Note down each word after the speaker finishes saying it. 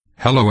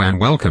Hello and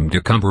welcome to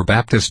Cumber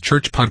Baptist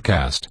Church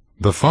Podcast.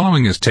 The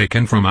following is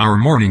taken from our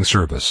morning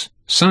service,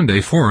 Sunday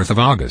 4th of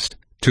August,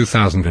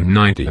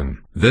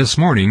 2019. This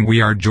morning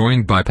we are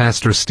joined by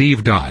Pastor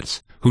Steve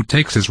Dodds, who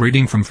takes his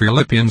reading from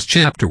Philippians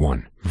chapter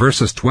 1,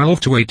 verses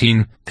 12 to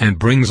 18, and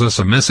brings us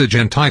a message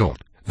entitled,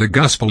 The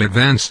Gospel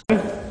Advance.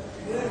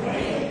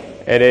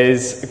 It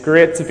is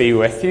great to be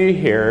with you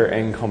here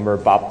in Cumber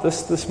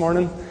Baptist this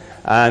morning,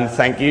 and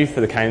thank you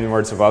for the kind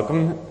words of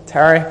welcome,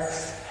 Terry.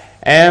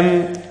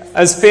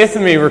 As Faith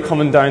and me were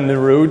coming down the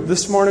road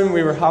this morning,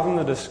 we were having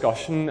a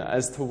discussion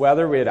as to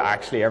whether we had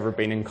actually ever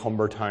been in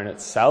Cumber town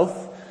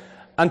itself.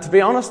 And to be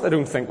honest, I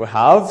don't think we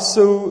have.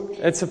 So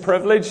it's a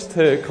privilege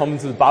to come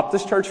to the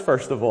Baptist church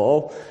first of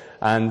all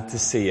and to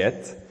see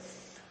it.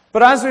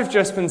 But as we've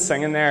just been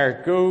singing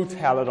there, Go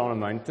Tell It on a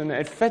Mountain,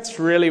 it fits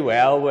really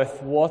well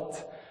with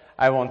what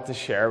I want to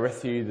share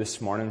with you this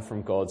morning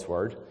from God's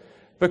Word.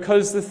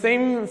 Because the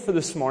theme for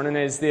this morning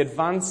is the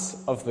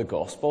advance of the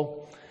gospel.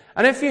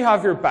 And if you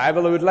have your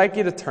Bible, I would like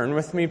you to turn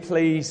with me,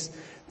 please,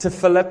 to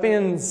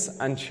Philippians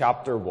and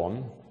chapter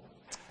 1.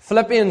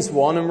 Philippians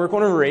 1, and we're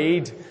going to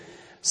read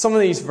some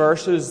of these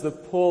verses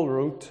that Paul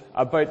wrote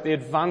about the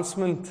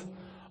advancement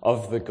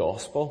of the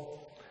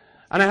gospel.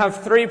 And I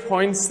have 3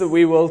 points that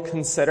we will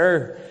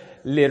consider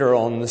later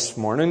on this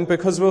morning,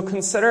 because we'll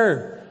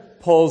consider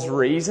Paul's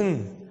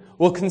reason,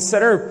 we'll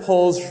consider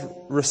Paul's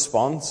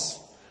response,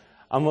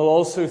 and we'll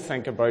also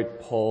think about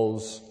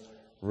Paul's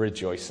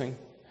rejoicing.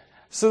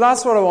 So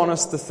that's what I want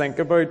us to think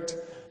about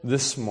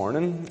this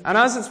morning. And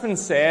as it's been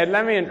said,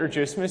 let me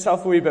introduce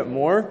myself a wee bit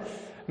more.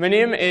 My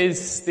name is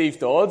Steve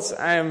Dodds.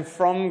 I am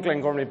from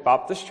Glengormley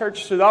Baptist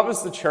Church, so that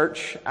was the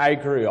church I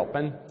grew up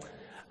in.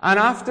 And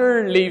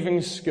after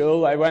leaving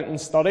school, I went and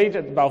studied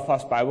at the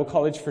Belfast Bible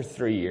College for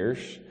 3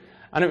 years.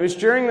 And it was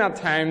during that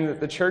time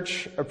that the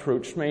church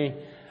approached me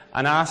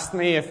and asked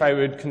me if I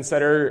would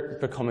consider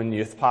becoming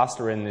youth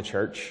pastor in the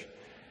church,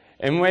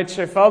 in which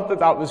I felt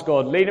that was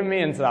God leading me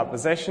into that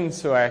position,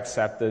 so I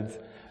accepted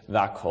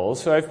that call.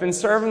 So I've been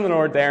serving the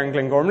Lord there in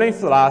Glengormley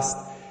for the last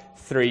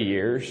 3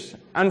 years.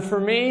 And for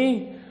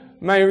me,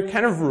 my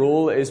kind of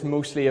role is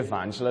mostly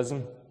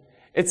evangelism.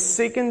 It's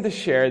seeking to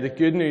share the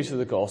good news of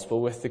the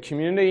gospel with the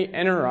community in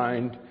and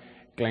around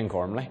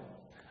Glengormley.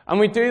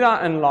 And we do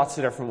that in lots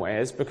of different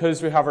ways,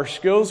 because we have our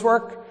schools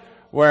work,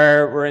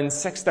 where we're in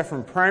 6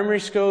 different primary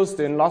schools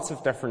doing lots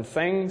of different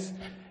things.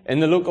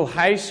 In the local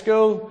high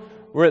school,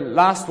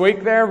 last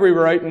week there, we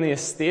were out in the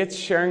estates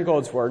sharing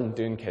God's Word and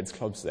doing kids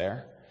clubs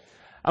there.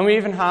 And we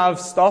even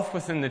have stuff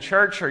within the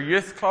church, our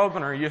youth club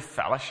and our youth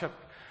fellowship,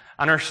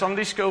 and our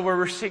Sunday school where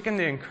we're seeking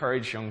to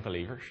encourage young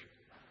believers.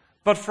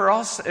 But for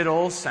us, it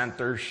all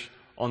centres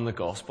on the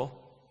gospel.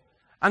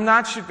 And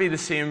that should be the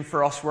same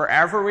for us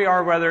wherever we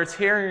are, whether it's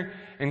here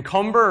in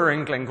Cumber or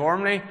in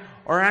Glengormley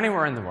or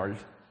anywhere in the world.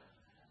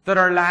 That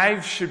our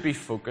lives should be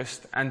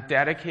focused and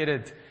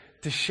dedicated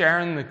to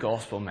sharing the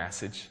gospel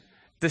message,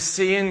 to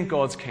seeing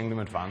God's kingdom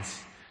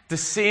advance, to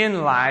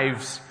seeing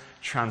lives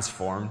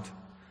transformed.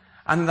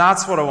 And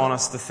that's what I want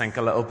us to think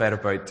a little bit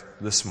about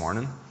this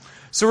morning.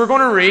 So we're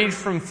going to read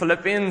from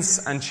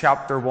Philippians and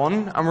chapter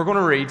 1, and we're going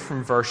to read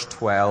from verse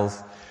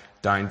 12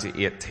 down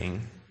to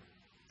 18.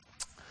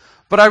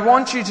 But I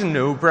want you to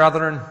know,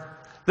 brethren,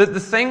 that the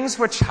things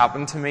which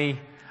happened to me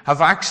have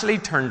actually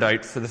turned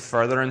out for the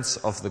furtherance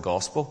of the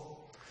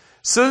gospel,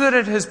 so that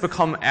it has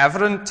become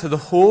evident to the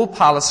whole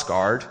palace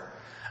guard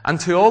and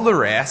to all the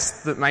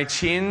rest that my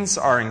chains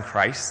are in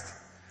Christ.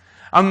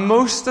 And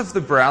most of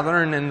the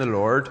brethren in the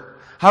Lord,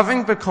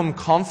 having become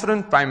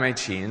confident by my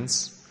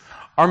chains,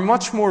 are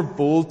much more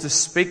bold to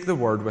speak the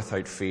word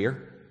without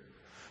fear.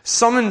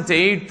 Some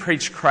indeed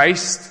preach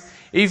Christ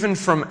even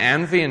from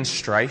envy and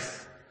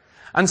strife,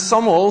 and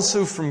some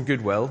also from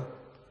goodwill.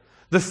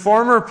 The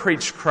former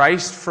preach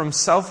Christ from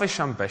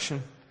selfish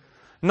ambition,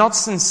 not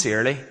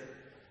sincerely,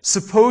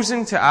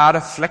 supposing to add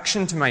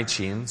affliction to my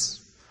chains,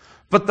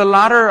 but the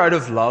latter out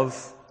of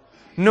love,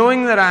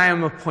 knowing that I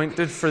am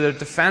appointed for the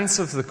defense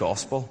of the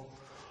gospel.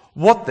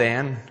 What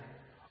then?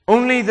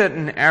 Only that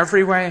in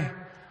every way,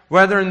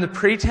 whether in the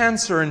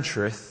pretense or in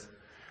truth,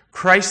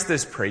 Christ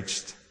is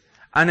preached,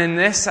 and in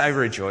this I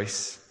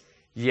rejoice,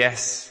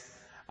 yes,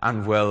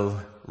 and will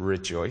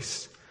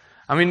rejoice.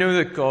 And we know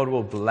that God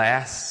will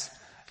bless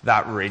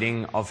that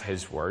reading of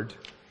His Word.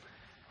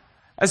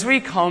 As we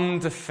come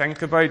to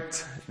think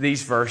about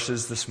these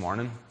verses this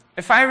morning,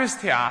 if I was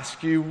to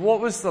ask you,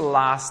 what was the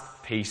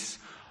last piece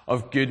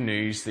of good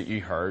news that you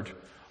heard?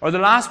 Or the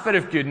last bit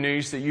of good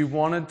news that you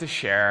wanted to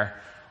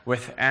share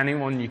with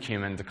anyone you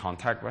came into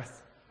contact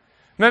with?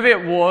 Maybe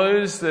it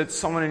was that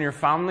someone in your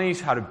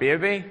family's had a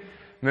baby,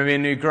 maybe a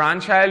new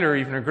grandchild or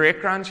even a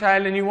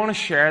great-grandchild, and you want to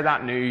share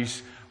that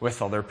news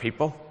with other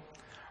people.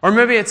 Or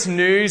maybe it's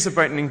news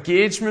about an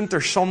engagement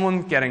or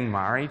someone getting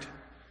married.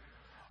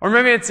 Or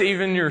maybe it's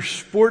even your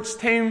sports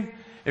team.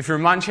 If you're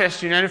a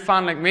Manchester United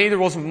fan like me, there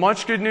wasn't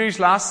much good news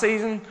last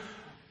season,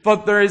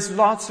 but there is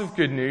lots of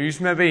good news,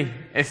 maybe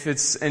if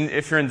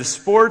you're into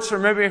sports or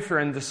maybe if you're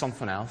into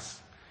something else.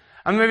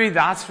 And maybe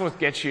that's what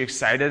gets you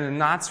excited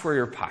and that's where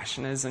your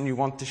passion is and you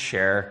want to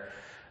share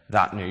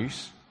that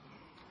news.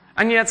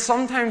 And yet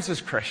sometimes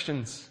as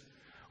Christians,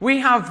 we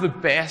have the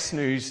best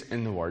news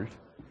in the world.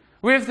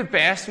 We have the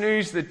best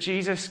news that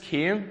Jesus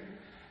came,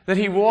 that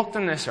he walked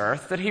on this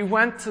earth, that he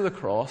went to the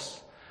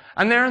cross,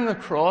 and there on the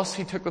cross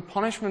he took the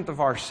punishment of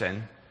our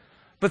sin.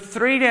 But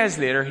 3 days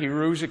later he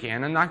rose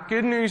again, and that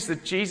good news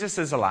that Jesus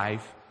is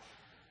alive,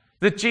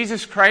 that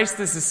Jesus Christ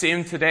is the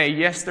same today,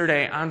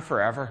 yesterday, and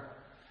forever,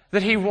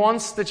 that he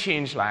wants to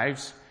change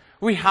lives.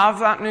 We have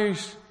that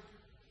news.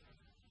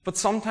 But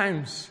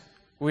sometimes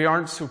we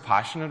aren't so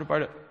passionate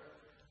about it.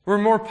 We're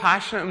more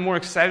passionate and more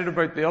excited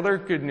about the other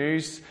good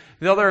news,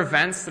 the other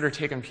events that are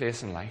taking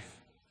place in life.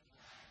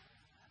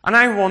 And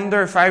I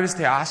wonder, if I was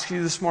to ask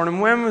you this morning,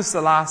 when was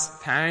the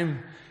last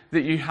time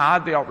that you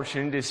had the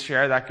opportunity to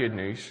share that good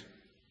news?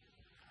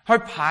 How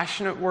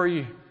passionate were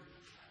you?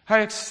 How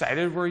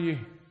excited were you?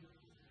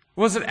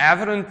 Was it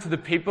evident to the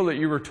people that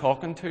you were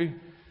talking to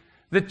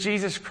that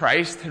Jesus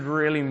Christ had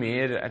really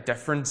made a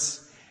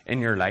difference in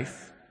your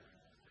life?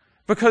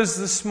 Because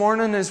this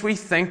morning, as we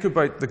think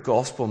about the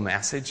gospel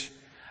message,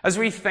 as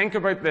we think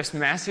about this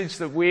message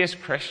that we as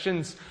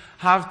Christians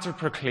have to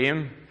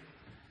proclaim,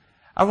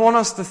 I want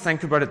us to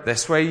think about it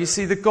this way. You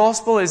see, the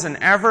gospel is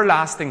an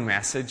everlasting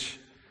message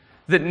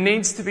that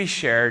needs to be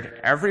shared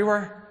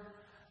everywhere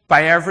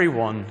by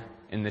everyone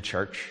in the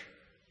church.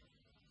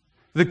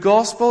 The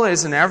gospel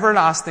is an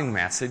everlasting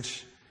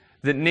message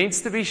that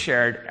needs to be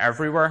shared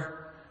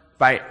everywhere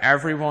by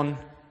everyone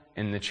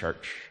in the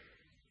church.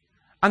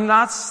 And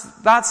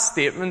that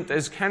statement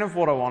is kind of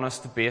what I want us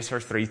to base our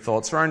 3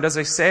 thoughts around. As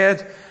I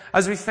said,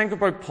 as we think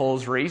about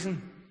Paul's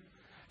reason.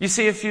 You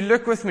see, if you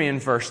look with me in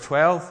verse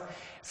 12,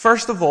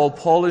 first of all,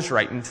 Paul is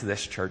writing to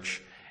this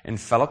church in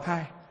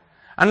Philippi.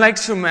 And like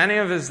so many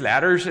of his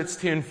letters, it's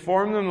to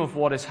inform them of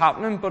what is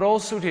happening, but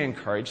also to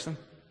encourage them.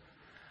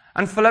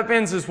 And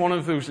Philippians is one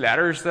of those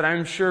letters that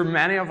I'm sure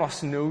many of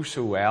us know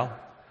so well.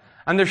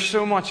 And there's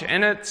so much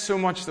in it, so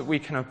much that we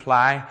can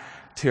apply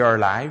to our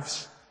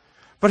lives.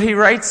 But he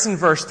writes in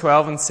verse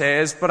 12 and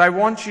says, "But I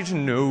want you to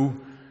know,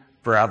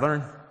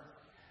 brethren,"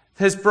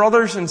 his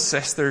brothers and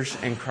sisters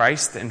in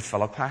Christ in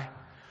Philippi.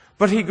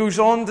 But he goes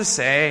on to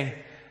say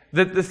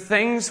that the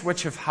things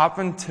which have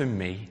happened to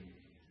me.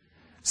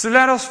 So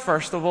let us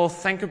first of all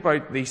think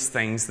about these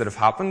things that have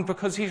happened,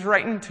 because he's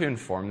writing to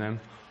inform them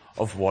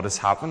of what has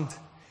happened.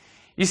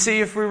 You see,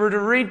 if we were to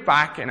read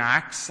back in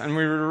Acts, and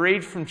we were to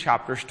read from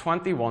chapters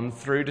 21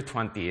 through to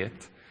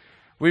 28,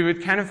 we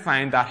would kind of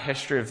find that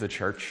history of the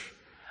church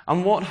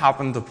and what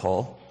happened to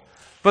Paul.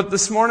 But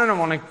this morning I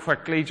want to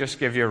quickly just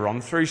give you a run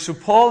through. So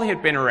Paul, he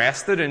had been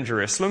arrested in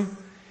Jerusalem.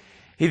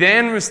 He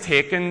then was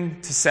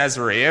taken to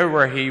Caesarea,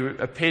 where he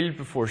appealed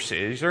before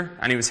Caesar,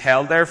 and he was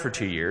held there for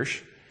 2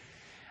 years.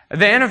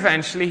 Then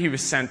eventually he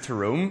was sent to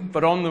Rome,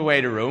 but on the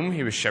way to Rome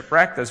he was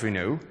shipwrecked, as we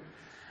know.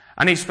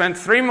 And he spent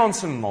 3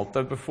 months in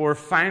Malta before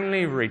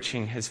finally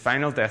reaching his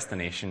final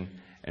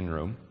destination in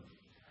Rome.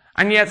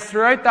 And yet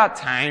throughout that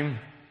time,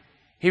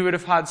 he would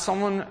have had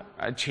someone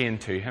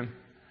chained to him,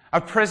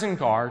 a prison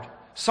guard,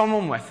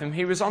 someone with him.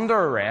 He was under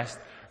arrest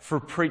for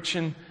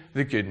preaching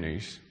the good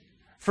news,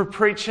 for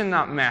preaching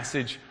that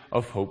message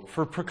of hope,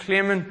 for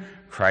proclaiming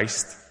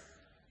Christ.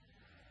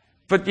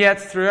 But yet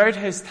throughout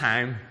his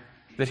time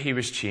that he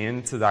was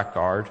chained to that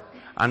guard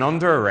and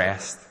under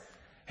arrest,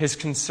 his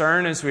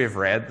concern, as we have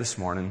read this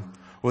morning,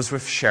 was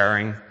with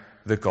sharing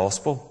the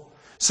gospel.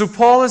 So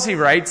Paul, as he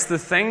writes, "The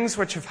things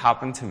which have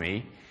happened to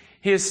me,"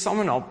 he is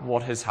summing up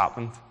what has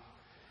happened.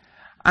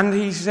 And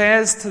he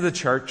says to the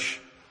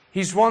church,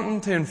 he's wanting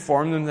to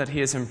inform them that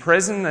he is in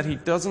prison, that he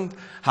doesn't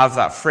have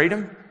that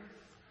freedom.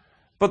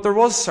 But there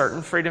was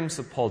certain freedoms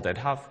that Paul did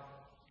have.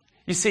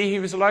 You see, he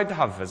was allowed to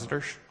have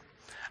visitors.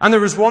 And there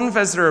was one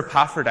visitor,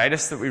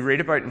 Epaphroditus, that we read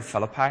about in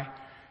Philippi,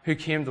 who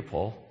came to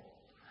Paul.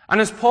 And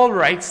as Paul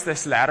writes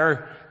this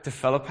letter to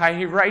Philippi,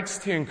 he writes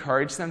to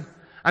encourage them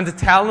and to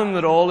tell them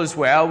that all is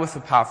well with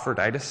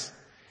Epaphroditus.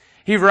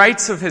 He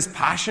writes of his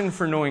passion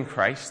for knowing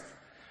Christ.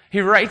 He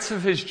writes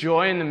of his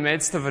joy in the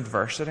midst of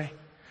adversity,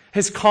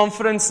 his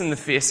confidence in the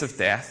face of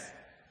death.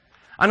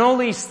 And all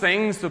these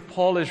things that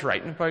Paul is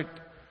writing about,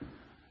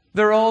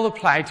 they're all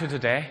applied to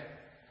today.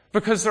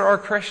 Because there are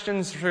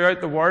Christians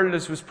throughout the world,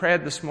 as was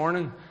prayed this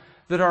morning,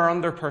 that are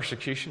under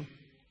persecution,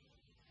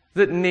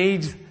 that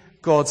need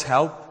God's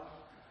help,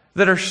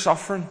 that are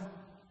suffering.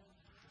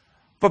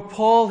 But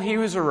Paul, he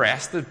was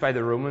arrested by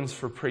the Romans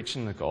for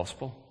preaching the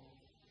gospel.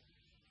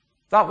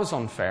 That was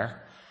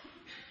unfair.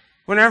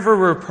 Whenever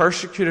we're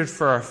persecuted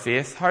for our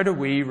faith, how do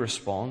we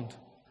respond?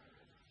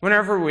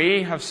 Whenever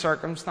we have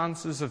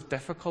circumstances of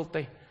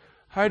difficulty,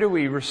 how do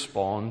we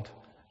respond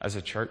as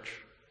a church?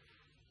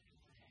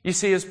 You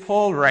see, as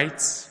Paul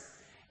writes,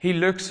 he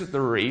looks at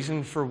the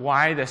reason for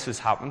why this has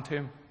happened to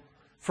him,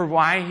 for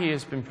why he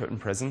has been put in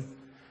prison.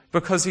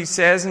 Because he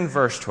says in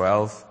verse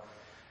 12,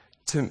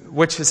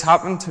 "which has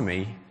happened to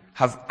me,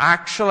 have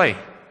actually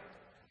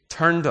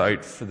turned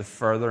out for the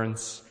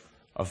furtherance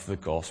of the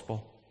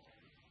gospel."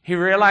 He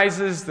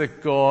realizes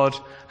that God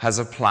has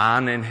a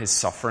plan in his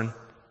suffering,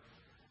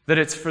 that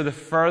it's for the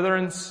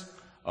furtherance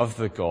of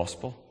the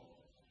gospel.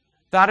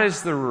 That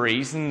is the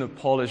reason that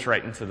Paul is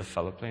writing to the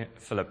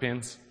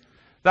Philippians.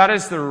 That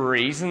is the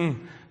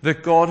reason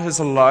that God has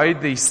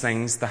allowed these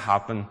things to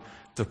happen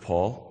to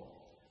Paul.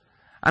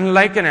 And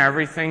like in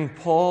everything,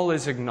 Paul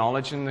is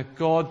acknowledging that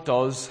God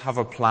does have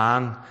a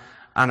plan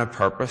and a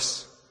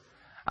purpose,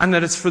 and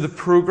that it's for the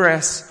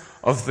progress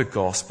of the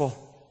gospel.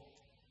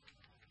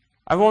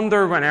 I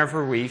wonder,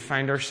 whenever we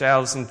find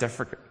ourselves in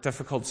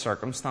difficult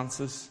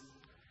circumstances,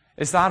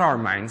 is that our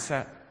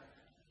mindset?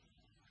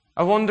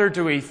 I wonder,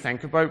 do we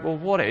think about, well,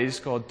 what is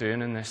God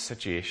doing in this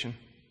situation?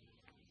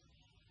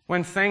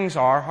 When things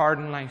are hard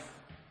in life,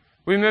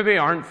 we maybe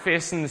aren't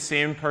facing the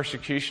same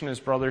persecution as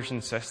brothers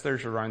and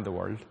sisters around the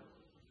world.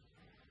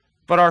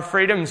 But our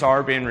freedoms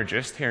are being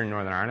reduced here in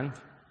Northern Ireland.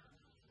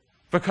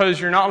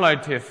 Because you're not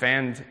allowed to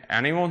offend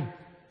anyone,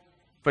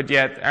 but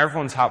yet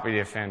everyone's happy to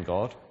offend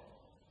God.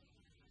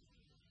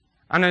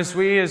 And as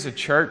we as a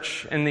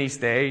church in these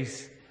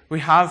days, we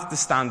have to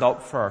stand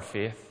up for our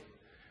faith.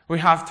 We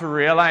have to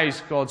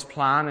realize God's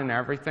plan in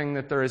everything,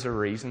 that there is a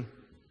reason.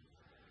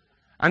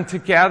 And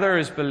together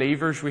as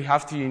believers, we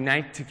have to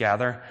unite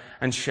together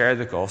and share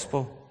the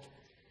gospel.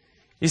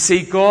 You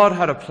see, God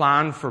had a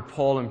plan for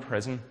Paul in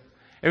prison.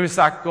 It was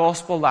that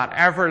gospel, that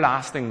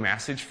everlasting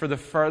message for the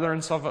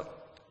furtherance of it.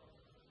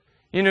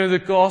 You know, the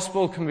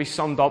gospel can be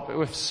summed up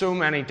with so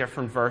many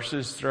different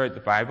verses throughout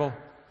the Bible.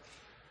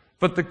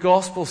 But the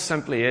gospel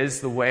simply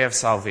is the way of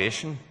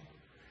salvation.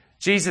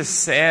 Jesus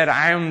said,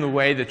 I am the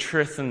way, the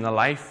truth, and the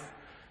life.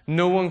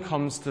 No one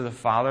comes to the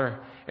Father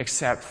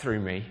except through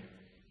me.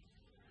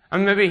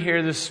 And maybe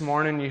here this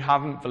morning you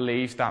haven't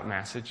believed that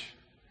message.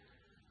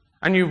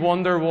 And you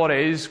wonder what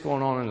is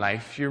going on in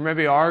life. You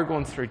maybe are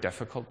going through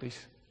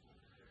difficulties.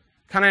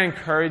 Can I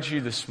encourage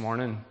you this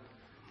morning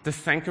to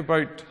think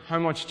about how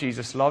much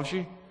Jesus loves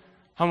you,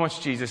 how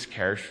much Jesus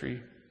cares for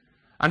you,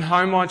 and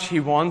how much He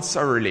wants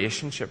a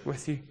relationship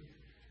with you?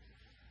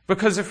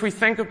 Because if we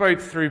think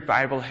about through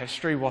Bible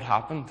history what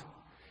happened,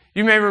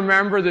 you may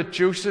remember that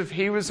Joseph,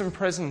 he was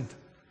imprisoned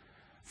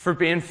for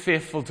being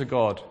faithful to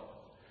God.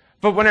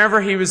 But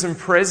whenever he was in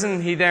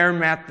prison, he there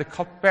met the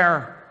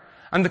cupbearer.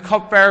 And the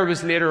cupbearer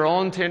was later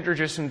on to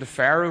introduce him to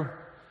Pharaoh.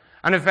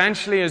 And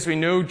eventually, as we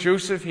know,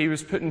 Joseph, he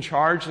was put in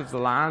charge of the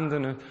land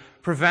and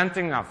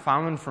preventing that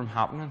famine from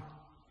happening.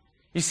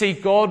 You see,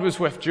 God was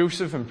with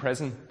Joseph in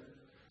prison.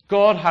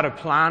 God had a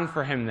plan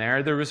for him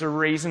there. There was a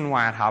reason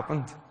why it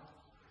happened.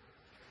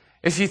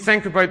 If you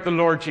think about the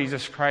Lord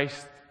Jesus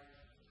Christ,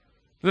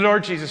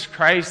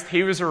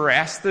 he was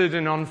arrested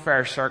in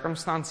unfair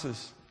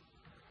circumstances.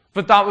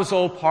 But that was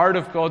all part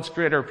of God's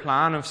greater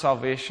plan of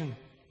salvation,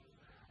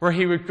 where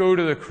He would go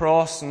to the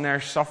cross and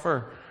there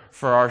suffer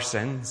for our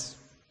sins.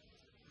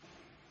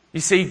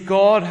 You see,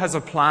 God has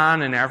a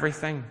plan in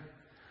everything.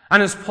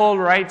 And as Paul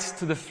writes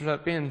to the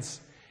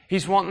Philippians,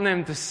 he's wanting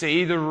them to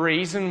see the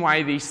reason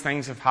why these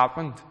things have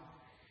happened.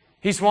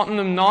 He's wanting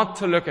them not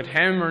to look at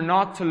him or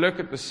not to look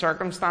at the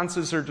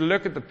circumstances or to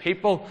look at the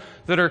people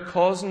that are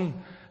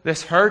causing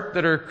this hurt,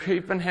 that are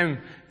keeping him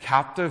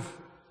captive,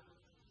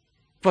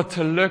 but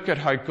to look at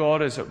how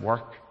God is at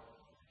work.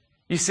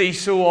 You see,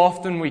 so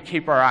often we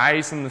keep our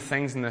eyes on the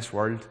things in this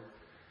world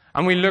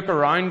and we look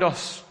around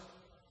us.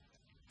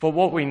 But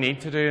what we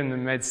need to do in the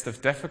midst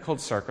of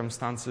difficult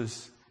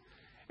circumstances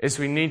is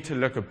we need to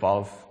look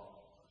above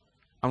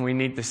and we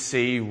need to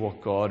see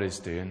what God is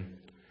doing.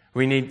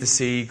 We need to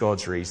see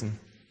God's reason.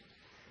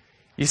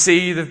 You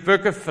see, the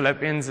book of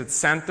Philippians, it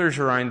centers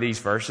around these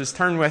verses.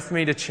 Turn with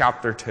me to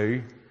chapter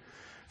 2.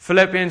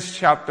 Philippians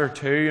chapter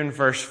 2 and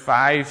verse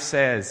 5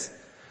 says,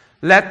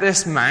 Let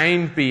this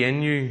mind be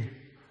in you,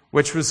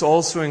 which was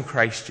also in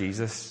Christ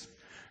Jesus,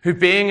 who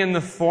being in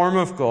the form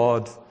of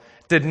God,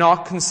 did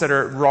not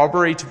consider it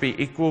robbery to be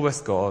equal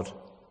with God,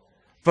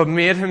 but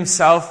made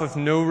himself of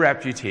no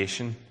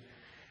reputation,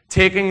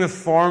 taking the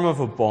form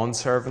of a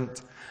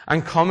bondservant,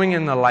 and coming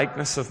in the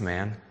likeness of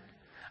men,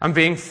 and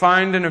being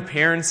found in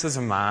appearance as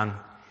a man,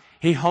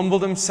 he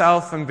humbled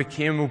himself and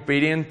became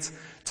obedient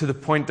to the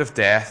point of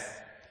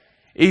death,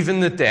 even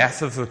the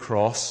death of the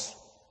cross.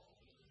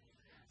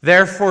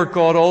 Therefore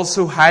God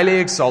also highly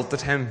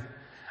exalted him,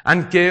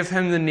 and gave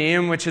him the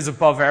name which is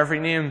above every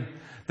name,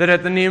 that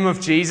at the name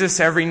of Jesus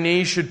every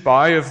knee should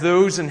bow, of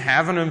those in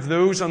heaven, of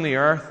those on the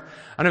earth,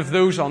 and of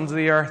those under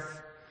the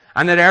earth,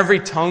 and that every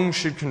tongue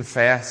should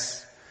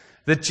confess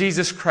that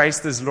Jesus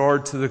Christ is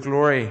Lord, to the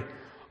glory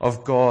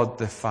of God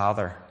the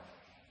Father.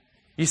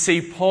 You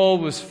see, Paul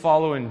was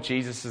following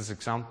Jesus'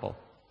 example.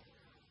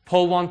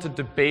 Paul wanted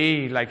to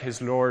be like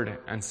his Lord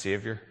and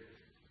Savior.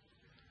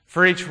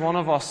 For each one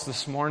of us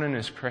this morning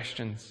as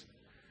Christians,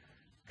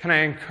 can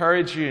I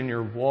encourage you in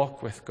your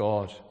walk with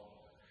God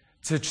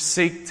to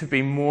seek to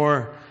be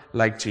more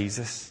like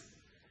Jesus,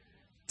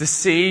 to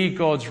see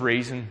God's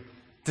reason,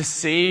 to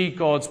see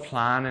God's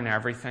plan in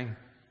everything.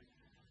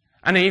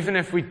 And even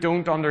if we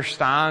don't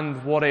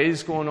understand what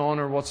is going on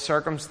or what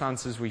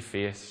circumstances we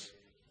face,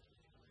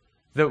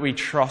 that we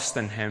trust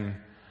in Him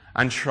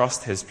and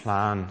trust His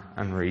plan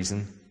and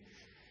reason.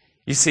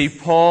 You see,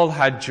 Paul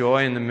had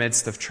joy in the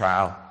midst of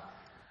trial,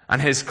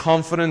 and his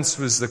confidence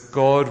was that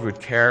God would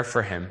care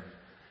for him,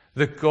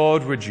 that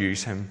God would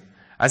use him,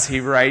 as he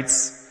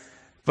writes,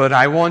 "But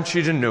I want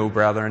you to know,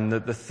 brethren,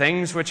 that the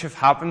things which have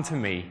happened to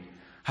me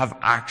have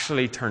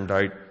actually turned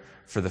out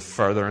for the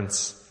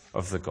furtherance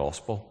of the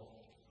gospel."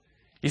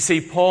 You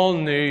see, Paul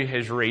knew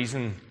his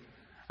reason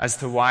as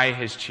to why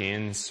his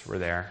chains were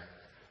there,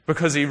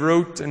 because he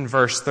wrote in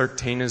verse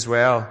 13 as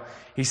well.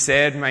 He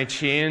said, "My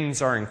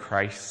chains are in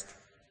Christ."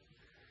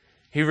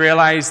 He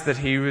realized that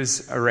he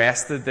was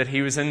arrested, that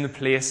he was in the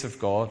place of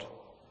God.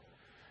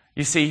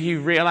 You see, he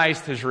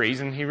realized his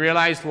reason. He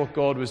realized what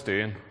God was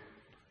doing.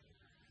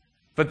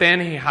 But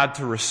then he had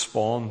to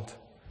respond.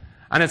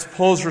 And it's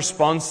Paul's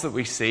response that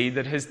we see,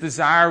 that his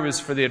desire was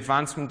for the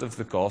advancement of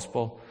the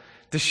gospel,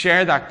 to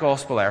share that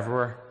gospel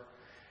everywhere.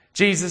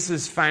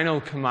 Jesus'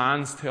 final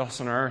commands to us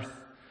on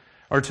earth,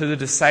 or to the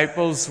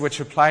disciples,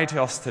 which apply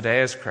to us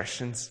today as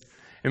Christians.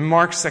 In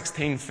Mark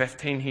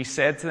 16:15, he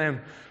said to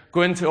them,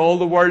 "Go into all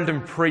the world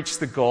and preach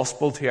the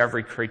gospel to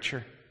every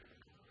creature."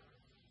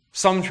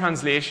 Some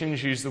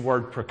translations use the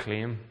word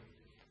proclaim.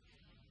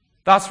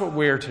 That's what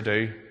we're to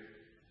do.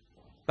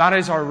 That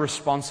is our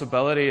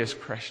responsibility as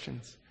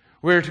Christians.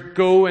 We're to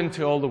go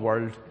into all the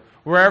world.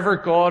 Wherever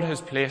God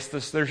has placed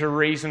us, there's a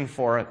reason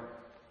for it.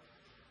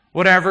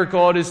 Whatever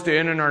God is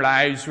doing in our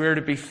lives, we're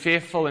to be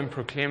faithful in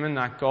proclaiming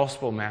that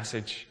gospel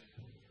message.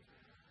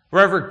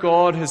 Wherever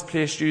God has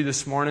placed you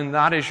this morning,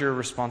 that is your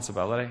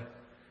responsibility.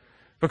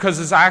 Because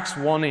as Acts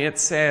 1:8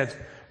 said,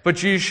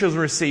 "But you shall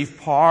receive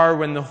power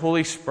when the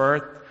Holy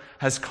Spirit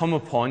has come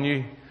upon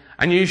you,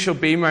 and you shall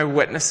be my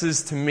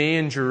witnesses to me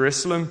in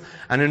Jerusalem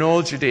and in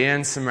all Judea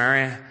and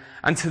Samaria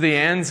and to the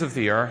ends of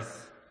the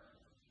earth."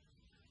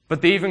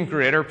 But the even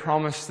greater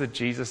promise that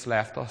Jesus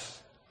left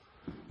us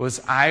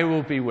was, "I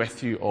will be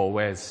with you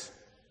always,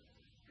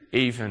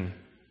 even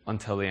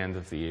until the end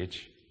of the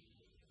age."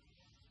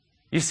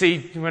 You see,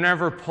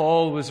 whenever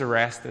Paul was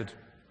arrested,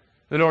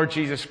 the Lord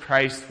Jesus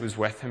Christ was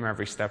with him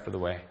every step of the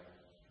way.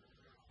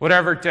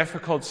 Whatever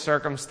difficult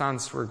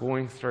circumstance we're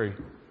going through,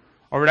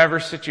 or whatever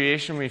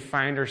situation we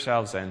find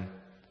ourselves in,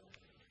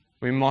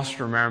 we must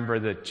remember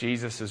that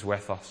Jesus is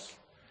with us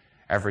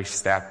every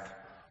step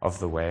of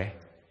the way.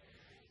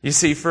 You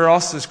see, for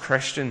us as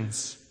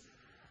Christians,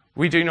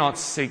 we do not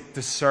seek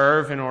to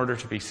serve in order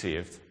to be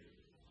saved,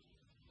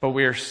 but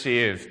we are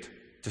saved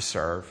to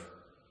serve.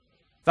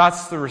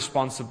 That's the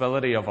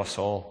responsibility of us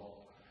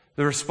all.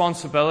 The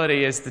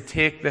responsibility is to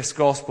take this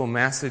gospel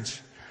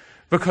message,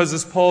 because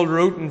as Paul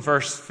wrote in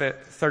verse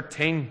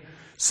 13,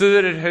 "So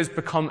that it has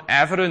become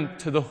evident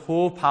to the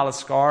whole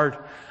palace guard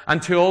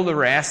and to all the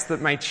rest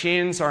that my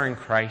chains are in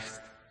Christ."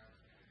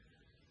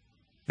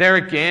 There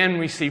again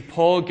we see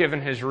Paul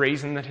giving his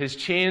reason, that his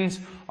chains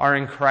are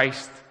in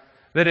Christ,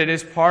 that it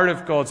is part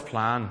of God's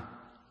plan.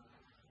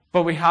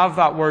 But we have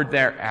that word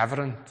there,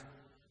 evident.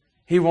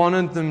 He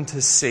wanted them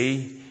to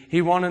see.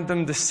 He wanted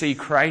them to see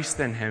Christ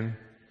in him.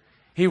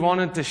 He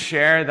wanted to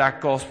share that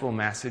gospel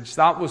message.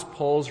 That was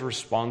Paul's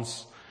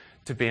response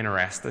to being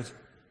arrested.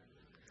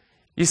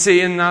 You see,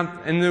 in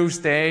those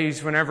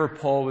days, whenever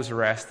Paul was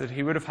arrested,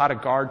 he would have had a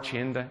guard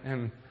chained to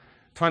him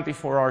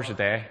 24 hours a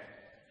day.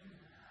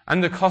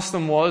 And the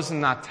custom was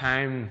in that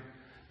time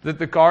that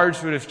the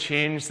guards would have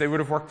changed. They would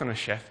have worked on a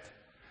shift.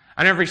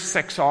 And every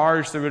 6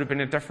 hours, there would have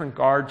been a different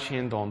guard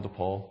chained on to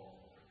Paul.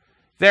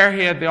 There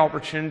he had the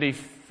opportunity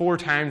 4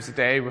 times a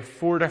day with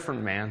 4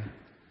 different men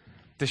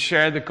to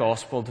share the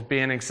gospel, to be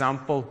an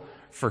example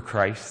for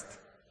Christ.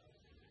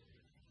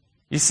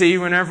 You see,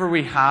 whenever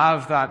we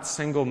have that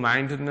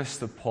single-mindedness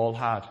that Paul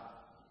had,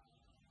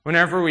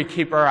 whenever we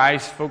keep our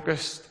eyes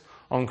focused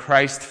on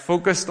Christ,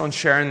 focused on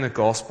sharing the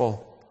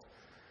gospel,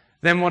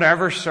 then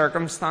whatever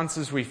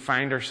circumstances we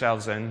find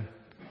ourselves in,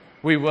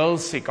 we will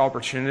seek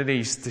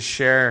opportunities to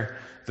share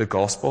the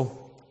gospel.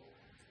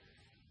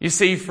 You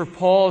see, for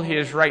Paul, he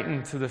is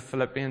writing to the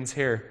Philippians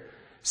here,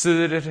 so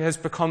that it has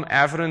become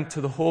evident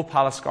to the whole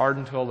palace guard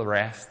and to all the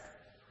rest.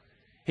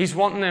 He's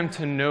wanting them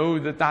to know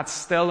that that's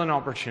still an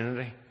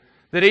opportunity.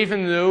 That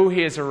even though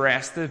he is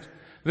arrested,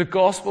 the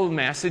gospel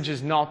message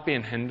is not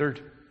being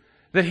hindered.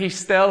 That he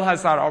still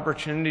has that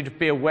opportunity to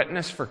be a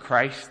witness for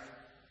Christ.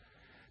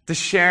 To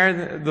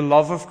share the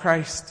love of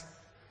Christ.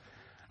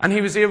 And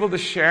he was able to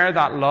share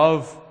that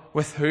love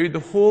with who? The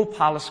whole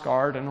palace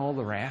guard and all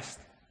the rest.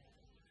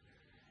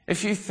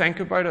 If you think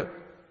about it,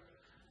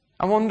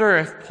 I wonder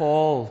if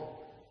Paul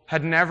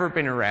had never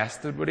been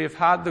arrested, would he have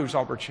had those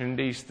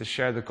opportunities to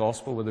share the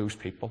gospel with those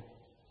people?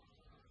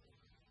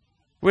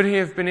 Would he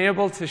have been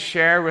able to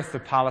share with the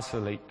palace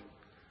elite?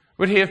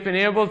 Would he have been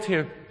able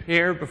to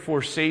appear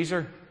before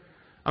Caesar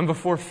and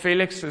before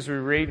Felix, as we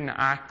read in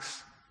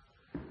Acts?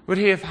 Would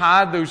he have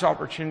had those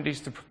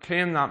opportunities to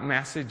proclaim that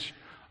message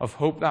of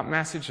hope, that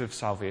message of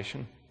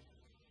salvation?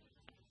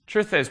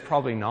 Truth is,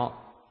 probably not.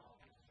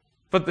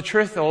 But the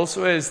truth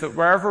also is that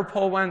wherever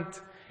Paul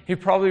went, he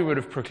probably would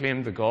have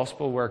proclaimed the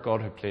gospel where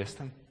God had placed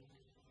him.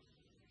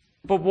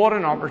 But what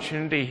an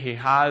opportunity he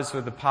has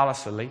with the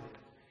palace elite.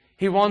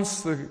 He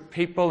wants the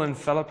people in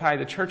Philippi,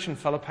 the church in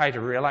Philippi, to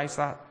realize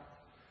that.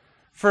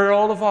 For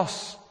all of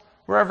us,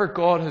 wherever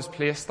God has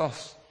placed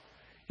us,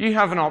 you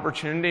have an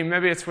opportunity.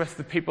 Maybe it's with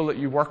the people that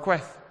you work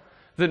with,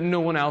 that no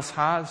one else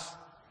has.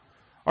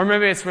 Or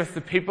maybe it's with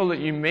the people that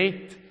you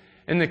meet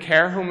in the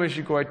care home as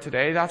you go out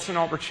today. That's an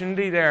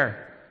opportunity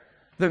there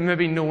that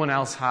maybe no one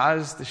else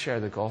has to share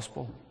the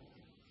gospel.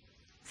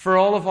 For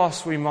all of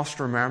us, we must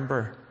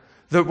remember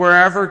that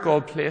wherever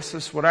God places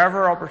us,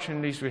 whatever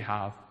opportunities we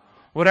have,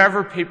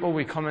 whatever people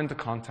we come into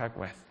contact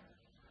with,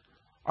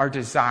 our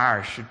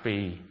desire should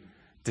be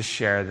to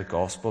share the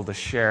gospel, to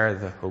share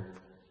the hope.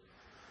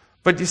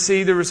 But you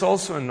see, there was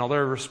also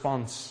another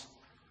response.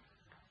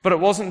 But it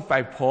wasn't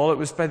by Paul, it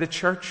was by the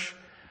church,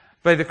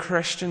 by the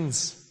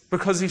Christians.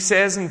 Because he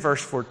says in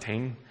verse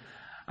 14,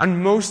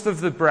 "And most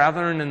of the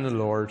brethren in the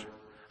Lord,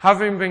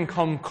 having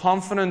become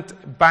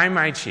confident by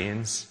my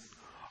chains,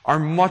 are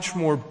much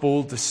more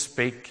bold to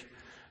speak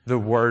the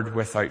word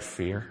without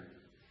fear."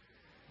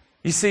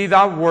 You see,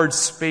 that word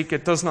speak,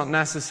 it does not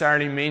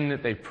necessarily mean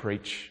that they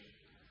preach.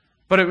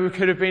 But it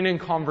could have been in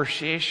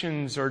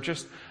conversations or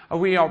just a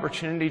wee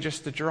opportunity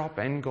just to drop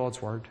in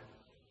God's word.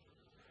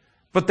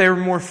 But they were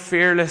more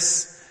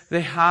fearless.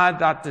 They had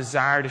that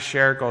desire to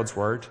share God's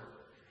word.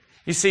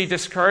 You see,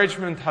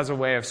 discouragement has a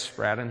way of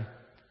spreading.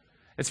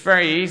 It's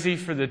very easy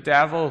for the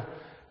devil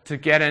to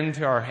get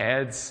into our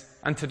heads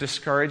and to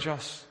discourage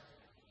us.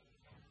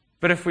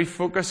 But if we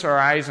focus our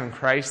eyes on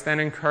Christ, then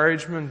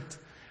encouragement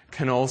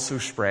can also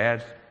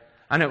spread,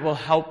 and it will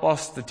help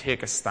us to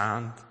take a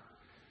stand.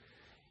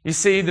 You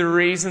see, the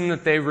reason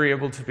that they were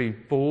able to be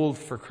bold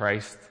for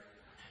Christ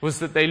was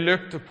that they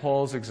looked to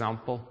Paul's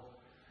example,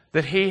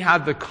 that he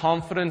had the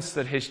confidence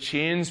that his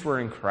chains were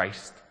in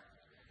Christ.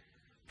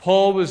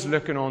 Paul was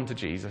looking on to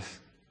Jesus.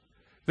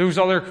 Those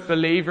other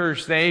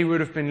believers, they would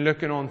have been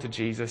looking on to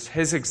Jesus,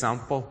 his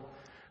example.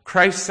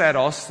 Christ set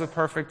us the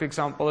perfect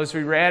example, as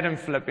we read in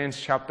Philippians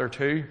chapter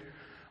 2,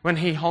 when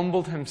he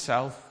humbled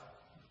himself,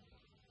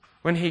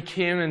 when he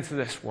came into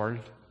this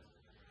world.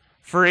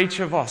 For each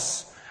of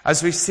us,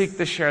 as we seek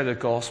to share the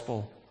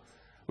gospel,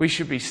 we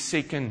should be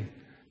seeking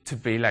to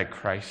be like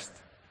Christ,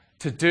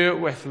 to do it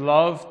with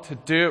love, to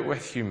do it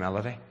with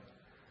humility.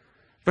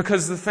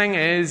 Because the thing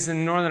is,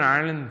 in Northern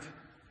Ireland,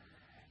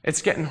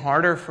 it's getting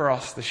harder for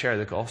us to share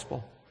the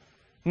gospel.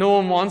 No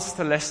one wants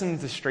to listen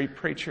to street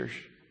preachers.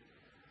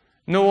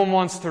 No one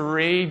wants to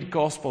read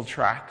gospel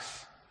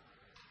tracts.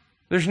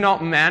 There's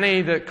not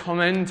many that come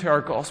into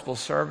our gospel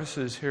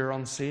services who are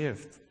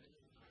unsaved.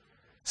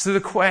 So the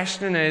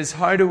question is,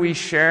 how do we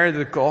share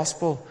the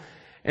gospel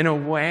in a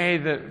way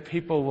that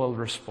people will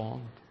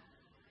respond?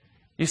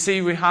 You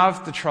see, we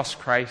have to trust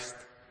Christ.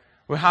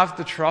 We have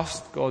to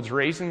trust God's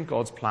reason,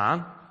 God's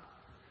plan.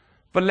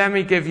 But let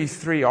me give you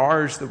 3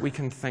 R's that we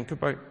can think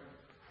about.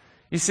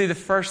 You see, the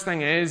first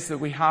thing is that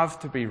we have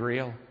to be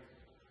real.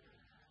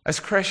 As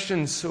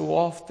Christians, so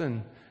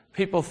often,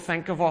 people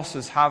think of us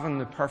as having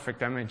the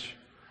perfect image,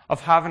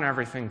 of having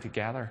everything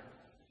together.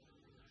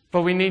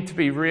 But we need to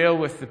be real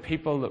with the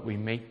people that we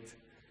meet.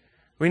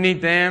 We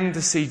need them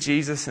to see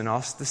Jesus in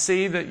us, to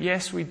see that,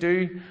 yes, we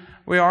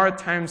are at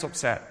times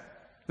upset,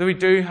 that we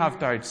do have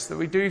doubts, that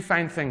we do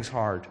find things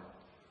hard,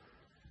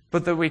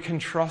 but that we can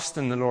trust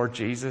in the Lord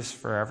Jesus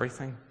for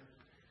everything.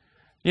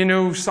 You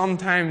know,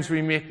 sometimes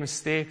we make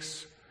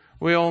mistakes.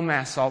 We all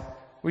mess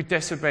up. We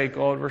disobey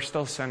God. We're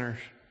still sinners.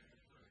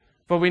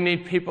 But we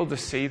need people to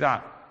see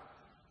that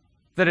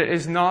it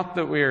is not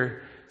that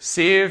we're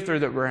saved or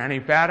that we're any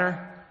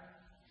better,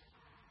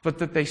 but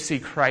that they see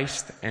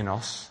Christ in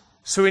us.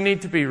 So we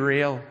need to be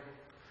real.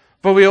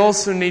 But we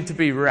also need to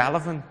be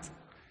relevant.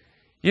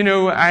 You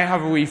know, I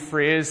have a wee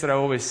phrase that I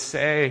always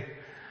say,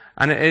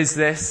 and it is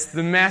this: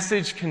 the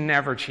message can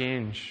never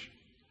change,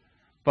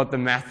 but the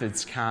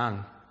methods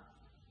can.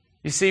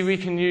 You see, we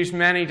can use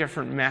many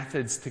different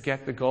methods to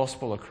get the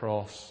gospel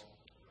across.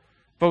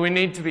 But we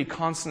need to be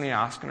constantly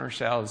asking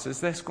ourselves,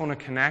 is this going to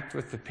connect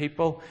with the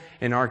people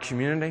in our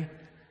community?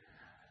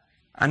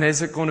 And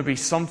is it going to be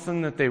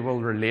something that they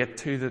will relate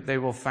to, that they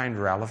will find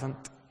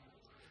relevant?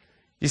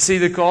 You see,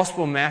 the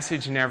gospel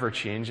message never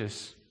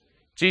changes.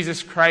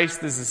 Jesus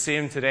Christ is the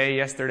same today,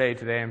 yesterday,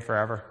 today, and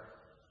forever.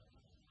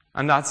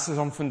 And that's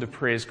something to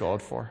praise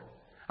God for.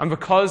 And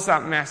because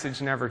that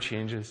message never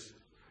changes,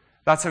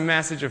 that's a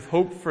message of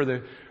hope for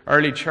the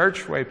early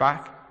church way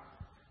back.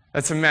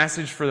 It's a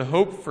message for the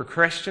hope for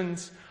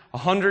Christians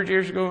 100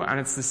 years ago, and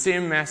it's the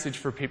same message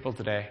for people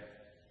today.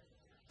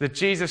 That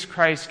Jesus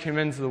Christ came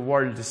into the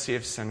world to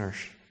save sinners.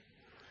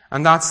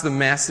 And that's the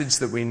message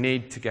that we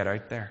need to get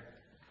out there.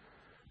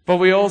 But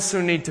we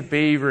also need to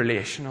be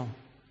relational.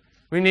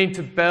 We need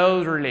to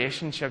build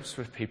relationships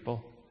with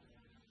people.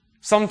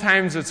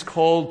 Sometimes it's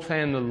called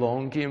playing the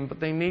long game, but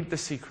they need to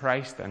see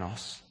Christ in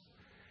us,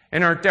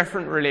 in our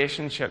different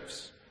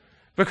relationships.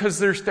 Because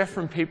there's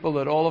different people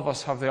that all of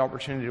us have the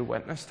opportunity to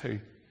witness to.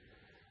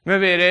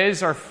 Maybe it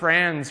is our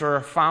friends or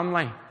our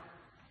family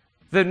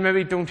that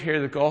maybe don't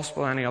hear the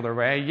gospel any other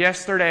way.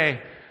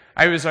 Yesterday,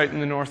 I was out in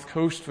the North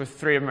Coast with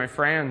 3 of my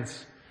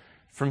friends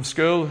from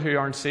school who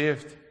aren't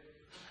saved.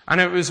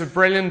 And it was a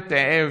brilliant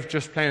day of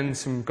just playing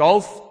some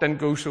golf. Didn't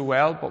go so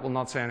well, but we'll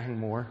not say anything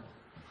more.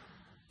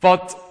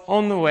 But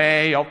on the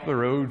way up the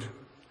road,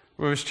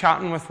 we was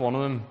chatting with one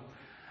of them.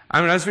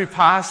 And as we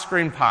passed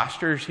Green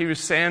Pastures, he was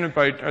saying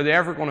about, are they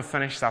ever going to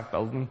finish that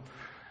building?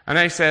 And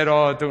I said,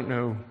 oh, I don't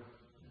know.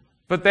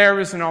 But there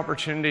was an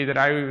opportunity that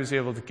I was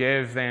able to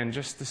give then,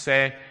 just to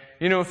say,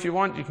 you know, if you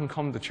want, you can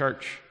come to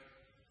church.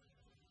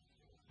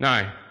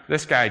 Now,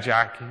 this guy,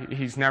 Jack,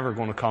 he's never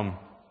going to come.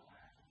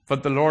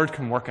 But the Lord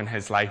can work in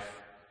his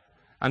life.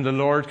 And the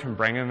Lord can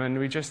bring him, and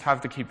we just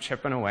have to keep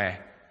chipping away.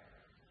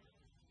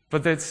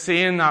 But it's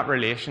seeing that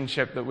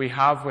relationship that we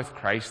have with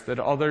Christ that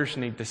others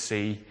need to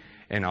see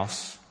in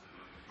us.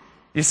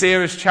 You see, I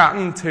was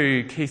chatting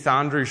to Keith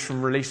Andrews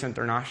from Release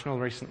International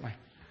recently.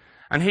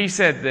 And he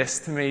said this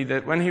to me,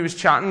 that when he was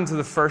chatting to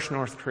the first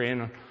North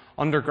Korean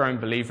underground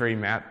believer he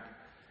met,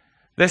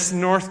 this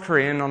North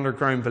Korean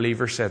underground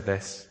believer said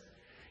this: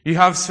 you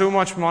have so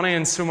much money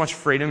and so much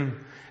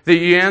freedom that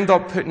you end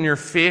up putting your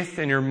faith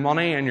in your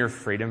money and your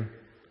freedom.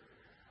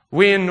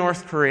 We in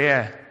North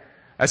Korea,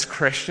 as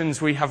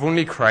Christians, we have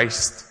only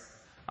Christ,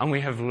 and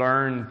we have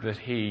learned that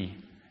He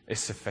is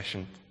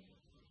sufficient.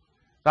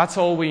 That's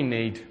all we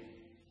need.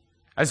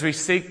 As we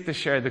seek to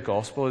share the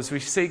gospel, as we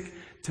seek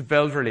to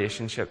build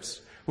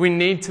relationships, we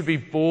need to be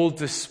bold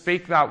to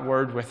speak that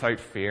word without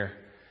fear,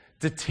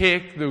 to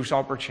take those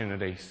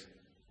opportunities.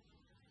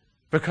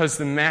 Because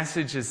the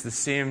message is the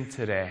same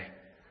today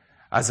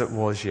as it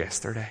was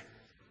yesterday.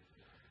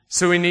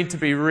 So we need to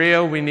be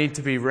real, we need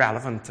to be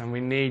relevant, and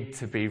we need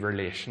to be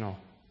relational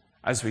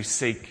as we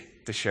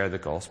seek to share the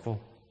gospel.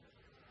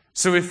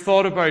 So we've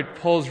thought about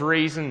Paul's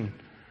reason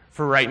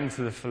for writing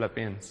to the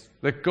Philippians,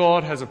 that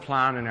God has a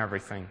plan in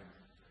everything.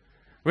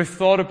 We've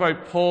thought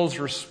about Paul's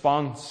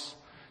response,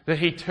 that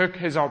he took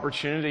his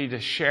opportunity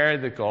to share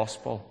the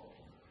gospel,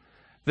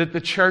 that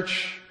the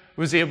church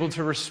was able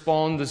to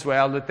respond as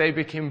well, that they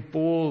became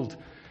bold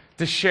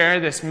to share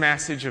this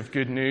message of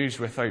good news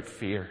without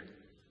fear.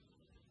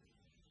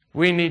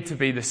 We need to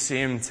be the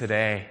same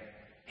today,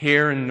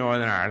 here in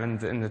Northern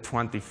Ireland in the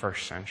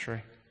 21st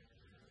century.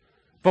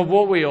 But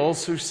what we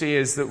also see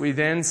is that we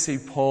then see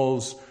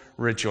Paul's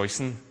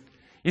rejoicing.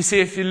 You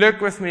see, if you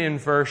look with me in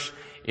verse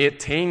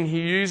 18,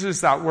 he uses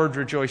that word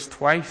rejoice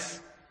twice.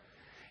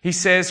 He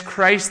says,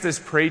 Christ is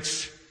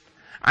preached,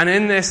 and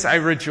in this I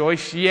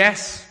rejoice,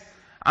 yes,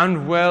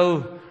 and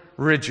will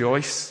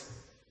rejoice.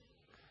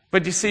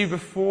 But you see,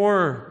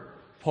 before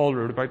Paul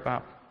wrote about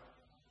that,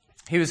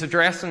 he was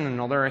addressing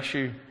another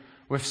issue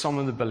with some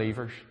of the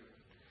believers.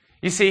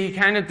 You see, he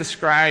kind of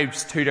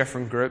describes two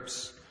different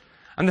groups.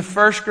 And the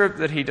first group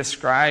that he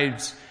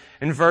describes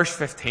in verse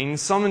 15,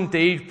 some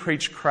indeed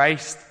preach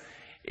Christ,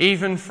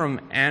 even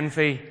from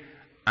envy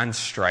and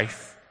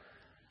strife.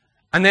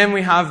 And then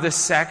we have this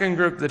second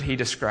group that he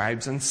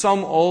describes, and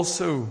some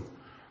also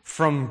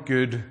from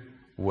good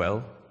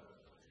will.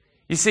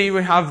 You see,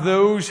 we have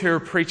those who are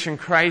preaching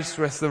Christ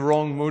with the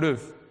wrong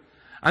motive,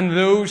 and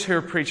those who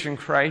are preaching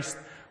Christ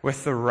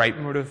with the right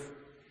motive.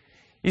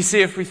 You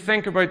see, if we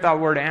think about that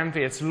word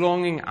envy, it's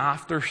longing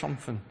after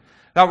something.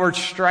 That word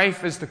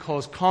strife is to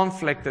cause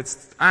conflict,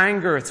 it's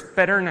anger, it's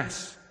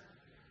bitterness.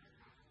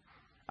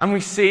 And we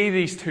see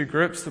these two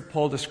groups that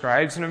Paul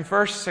describes, and in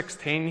verse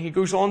 16 he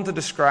goes on to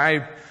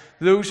describe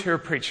those who are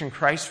preaching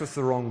Christ with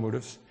the wrong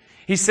motives.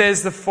 He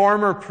says, the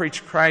former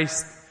preach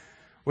Christ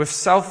with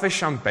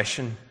selfish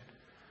ambition,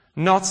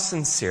 not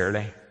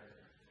sincerely,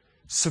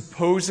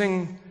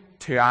 supposing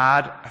to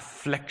add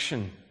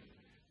affliction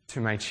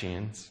to my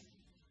chains.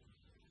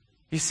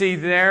 You see,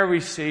 there we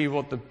see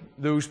what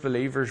those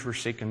believers were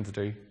seeking to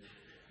do.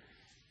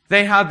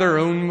 They had their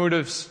own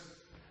motives.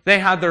 They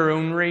had their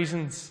own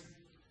reasons.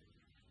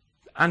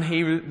 And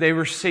they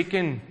were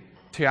seeking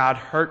to add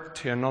hurt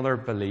to another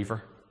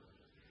believer.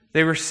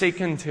 They were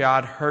seeking to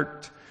add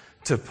hurt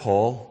to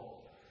Paul.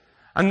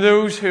 And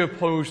those who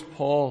opposed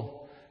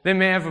Paul, they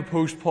may have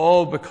opposed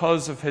Paul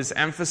because of his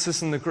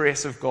emphasis on the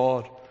grace of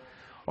God,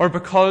 or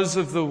because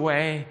of the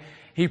way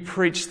he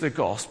preached the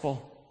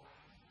gospel.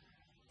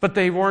 But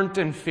they weren't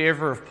in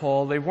favor of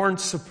Paul. They weren't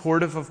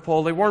supportive of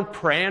Paul. They weren't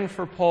praying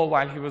for Paul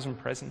while he was in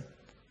prison.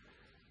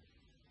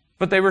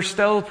 But they were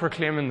still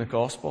proclaiming the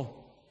gospel.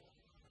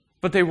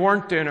 But they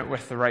weren't doing it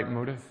with the right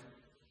motive.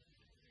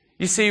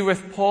 You see,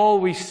 with Paul,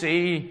 we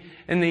see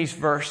in these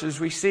verses,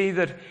 we see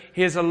that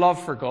he has a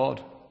love for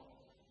God.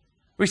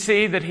 We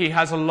see that he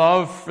has a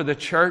love for the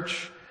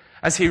church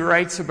as he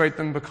writes about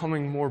them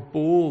becoming more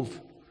bold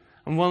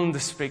and willing to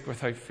speak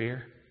without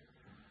fear.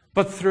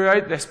 But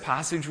throughout this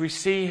passage, we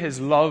see his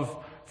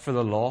love for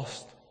the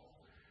lost.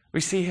 We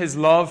see his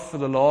love for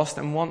the lost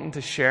and wanting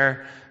to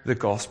share the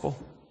gospel.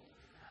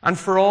 And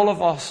for all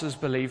of us as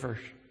believers,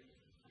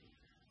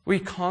 we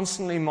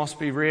constantly must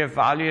be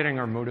reevaluating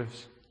our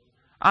motives.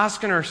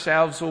 Asking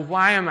ourselves, well,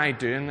 why am I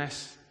doing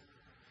this?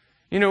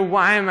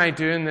 Why am I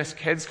doing this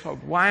kids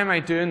club? Why am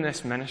I doing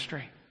this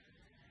ministry?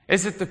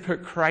 Is it to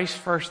put Christ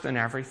first in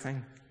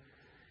everything?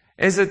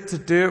 Is it to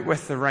do it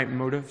with the right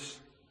motives?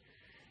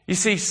 You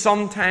see,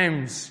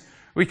 sometimes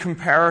we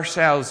compare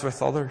ourselves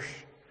with others.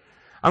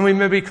 And we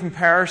maybe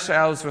compare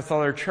ourselves with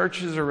other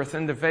churches or with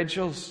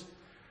individuals.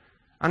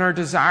 And our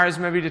desire is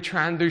maybe to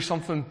try and do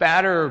something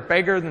better or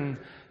bigger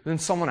than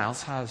someone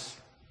else has.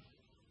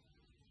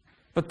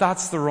 But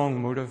that's the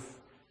wrong motive.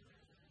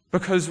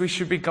 Because we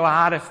should be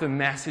glad if the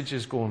message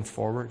is going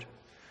forward.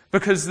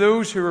 Because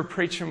those who are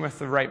preaching with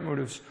the right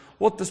motives,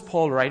 what does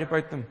Paul write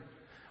about them?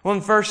 Well,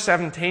 in verse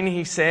 17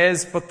 he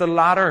says, "But the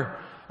latter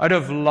out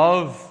of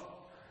love,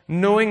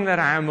 knowing that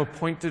I am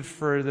appointed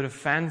for the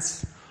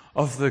defense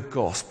of the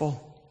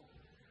gospel."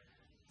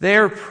 They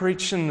are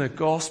preaching the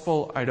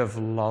gospel out of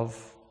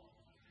love,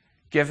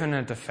 given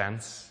a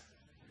defense.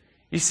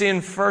 You see,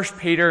 in 1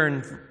 Peter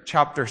in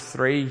chapter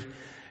 3,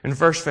 in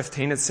verse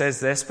 15, it says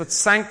this, "But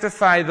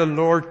sanctify the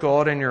Lord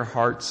God in your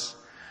hearts,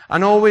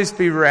 and always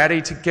be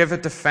ready to give a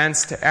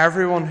defense to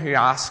everyone who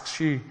asks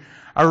you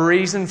a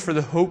reason for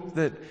the hope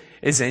that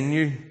is in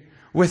you,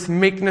 with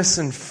meekness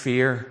and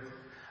fear,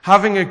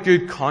 having a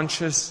good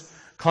conscience,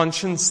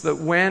 that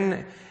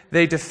when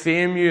they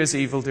defame you as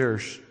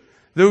evildoers,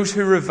 those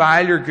who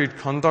revile your good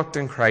conduct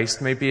in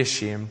Christ may be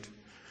ashamed.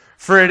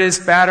 For it is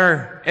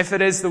better, if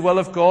it is the will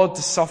of God,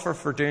 to suffer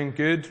for doing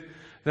good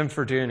than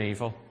for doing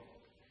evil."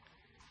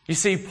 You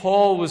see,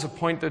 Paul was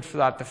appointed for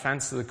that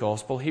defense of the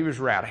gospel. He was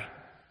ready.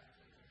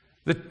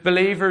 The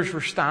believers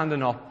were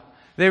standing up.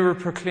 They were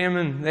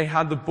proclaiming. They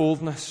had the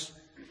boldness.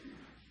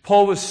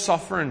 Paul was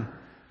suffering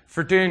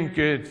for doing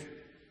good.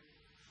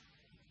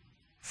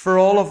 For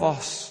all of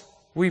us,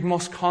 we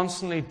must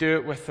constantly do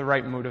it with the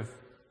right motive.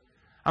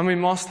 And we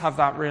must have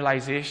that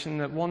realization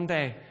that one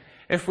day,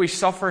 if we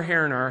suffer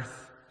here on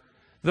earth,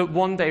 that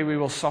one day we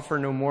will suffer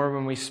no more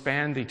when we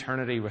spend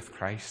eternity with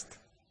Christ.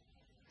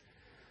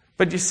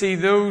 But you see,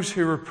 those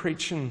who were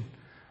preaching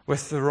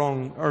with the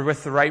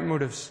right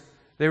motives,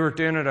 they were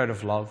doing it out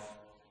of love.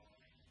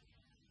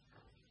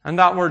 And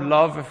that word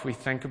love, if we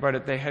think about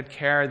it, they had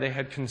care, they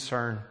had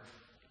concern,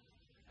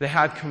 they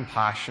had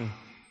compassion.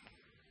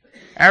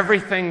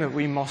 Everything that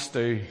we must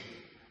do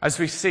as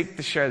we seek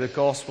to share the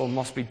gospel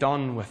must be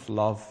done with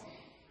love.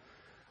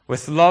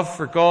 With love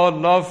for God,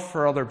 love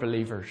for other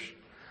believers,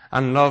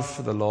 and love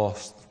for the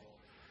lost.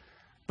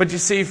 But you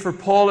see, for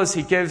Paul, as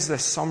he gives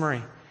this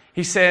summary,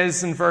 he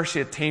says in verse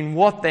 18,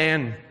 "What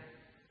then?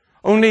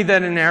 Only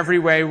that in every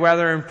way,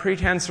 whether in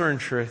pretense or in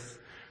truth,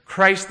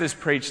 Christ is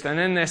preached, and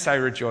in this I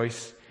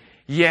rejoice.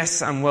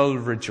 Yes, and will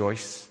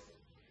rejoice."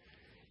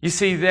 You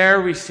see,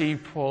 there we see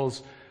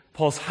Paul's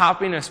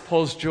happiness,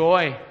 Paul's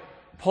joy,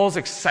 Paul's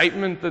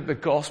excitement that the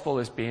gospel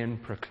is being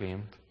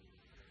proclaimed.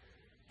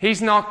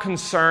 He's not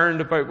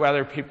concerned about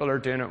whether people are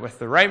doing it with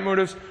the right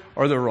motives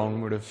or the wrong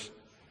motives.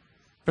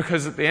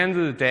 Because at the end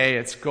of the day,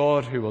 it's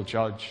God who will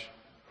judge.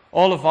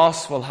 All of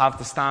us will have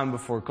to stand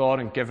before God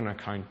and give an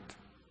account.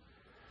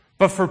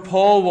 But for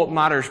Paul, what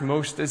matters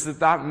most is that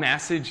that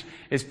message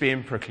is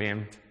being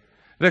proclaimed.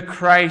 That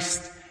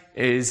Christ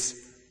is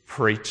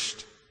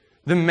preached.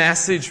 The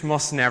message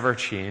must never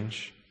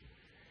change.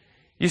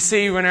 You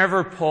see,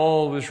 whenever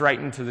Paul was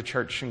writing to the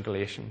church in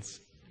Galatians,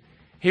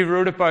 he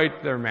wrote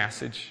about their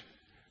message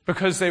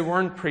because they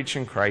weren't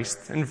preaching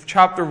Christ. In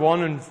chapter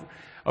 1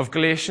 of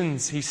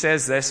Galatians, he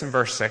says this in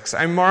verse 6,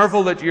 "I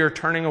marvel that you are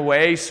turning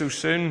away so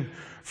soon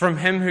from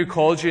him who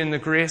called you in the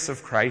grace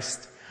of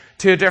Christ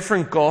to a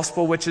different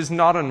gospel which is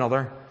not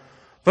another.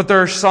 But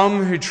there are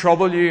some who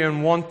trouble you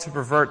and want to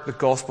pervert the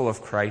gospel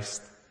of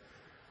Christ.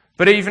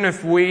 But even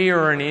if we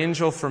or an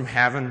angel from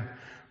heaven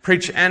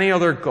preach any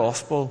other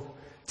gospel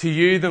to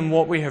you than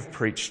what we have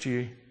preached to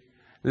you,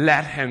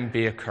 let him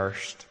be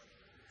accursed.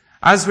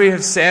 As we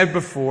have said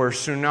before,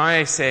 so now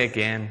I say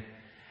again,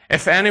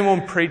 if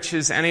anyone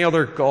preaches any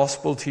other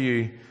gospel to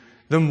you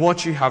than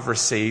what you have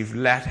received,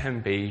 let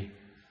him be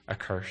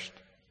accursed."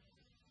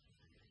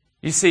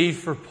 You see,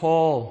 for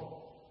Paul,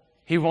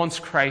 he wants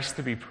Christ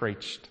to be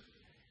preached.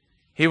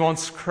 He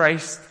wants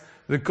Christ,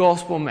 the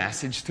gospel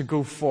message, to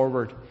go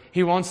forward.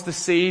 He wants to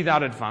see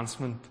that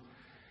advancement.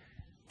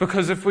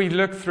 Because if we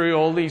look through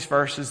all these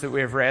verses that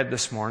we have read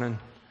this morning,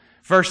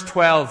 verse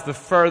 12, the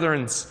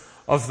furtherance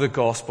of the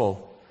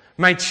gospel.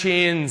 My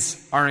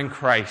chains are in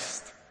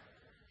Christ.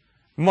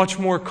 Much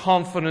more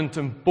confident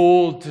and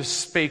bold to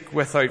speak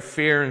without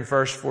fear in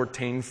verse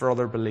 14 for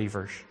other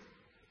believers.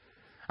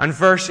 And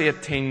verse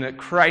 18, that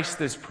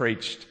Christ is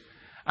preached.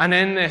 And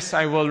in this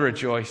I will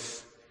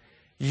rejoice.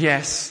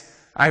 Yes,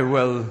 I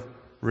will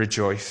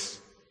rejoice.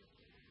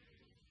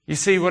 You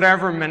see,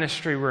 whatever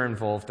ministry we're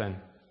involved in,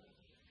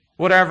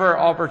 whatever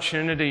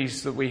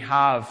opportunities that we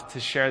have to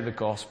share the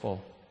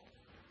gospel,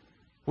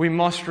 we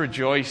must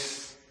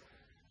rejoice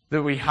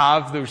that we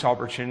have those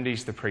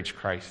opportunities to preach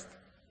Christ.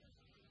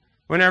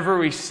 Whenever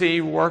we see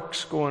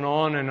works going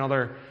on in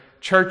other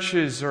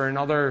churches or in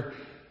other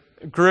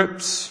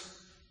groups,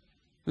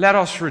 let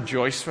us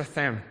rejoice with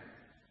them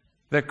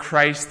that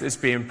Christ is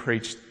being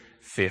preached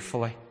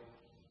faithfully.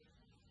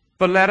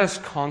 But let us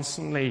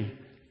constantly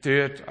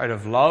do it out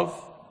of love.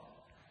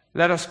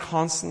 Let us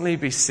constantly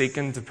be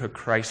seeking to put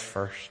Christ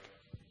first.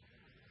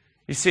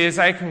 You see, as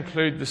I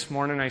conclude this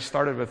morning, I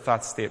started with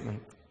that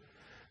statement.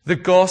 The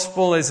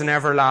gospel is an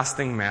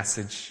everlasting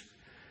message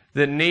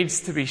that needs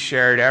to be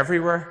shared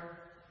everywhere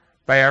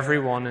by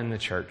everyone in the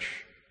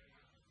church.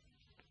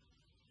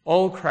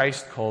 All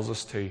Christ calls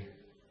us to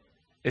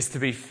is to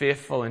be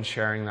faithful in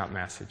sharing that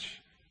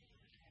message.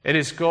 It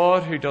is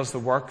God who does the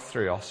work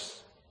through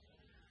us.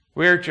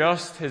 We are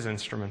just his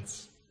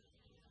instruments.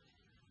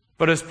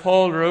 But as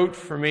Paul wrote,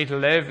 for me to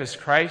live is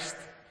Christ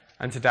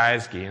and to die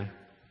is gain.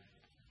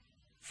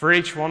 For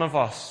each one of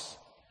us,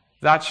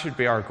 that should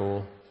be our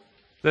goal.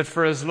 That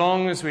for as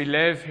long as we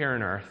live here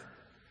on earth,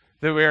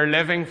 that we are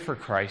living for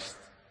Christ,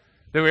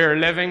 that we are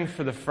living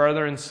for the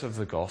furtherance of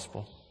the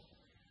gospel.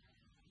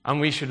 And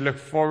we should look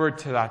forward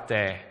to that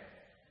day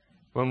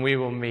when we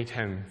will meet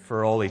him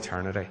for all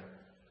eternity.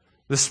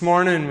 This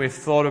morning we've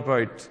thought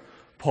about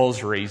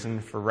Paul's reason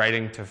for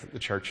writing to the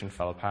church in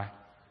Philippi.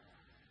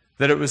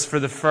 That it was for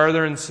the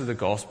furtherance of the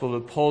gospel,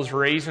 that Paul's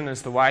reason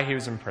as to why he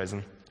was in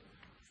prison,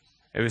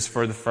 it was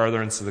for the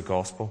furtherance of the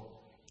gospel.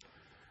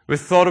 We've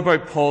thought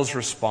about Paul's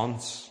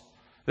response,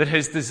 that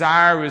his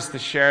desire was to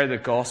share the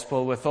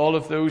gospel with all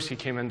of those he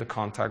came into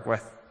contact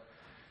with,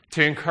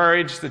 to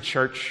encourage the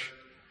church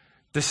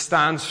to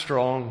stand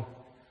strong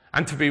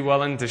and to be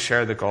willing to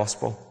share the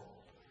gospel.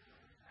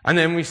 And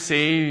then we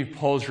see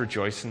Paul's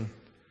rejoicing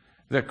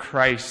that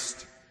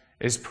Christ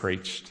is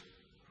preached.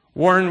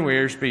 Warren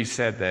Wiersbe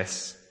said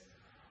this: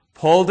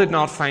 Paul did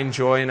not find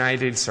joy in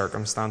ideal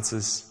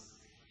circumstances.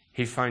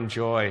 He found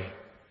joy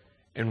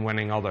in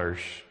winning others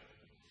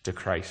to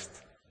Christ.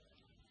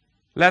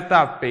 Let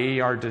that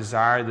be our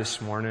desire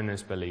this morning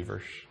as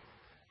believers.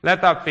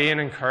 Let that be an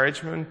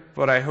encouragement,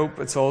 but I hope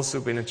it's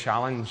also been a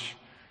challenge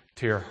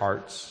to your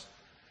hearts.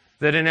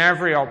 That in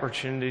every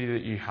opportunity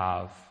that you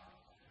have,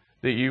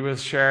 that you will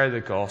share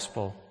the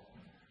gospel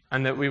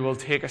and that we will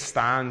take a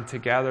stand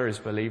together as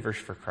believers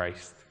for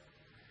Christ.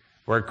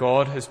 Where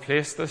God has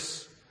placed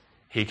us,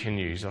 he can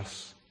use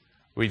us.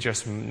 We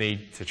just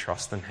need to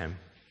trust in him.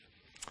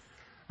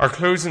 Our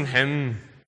closing hymn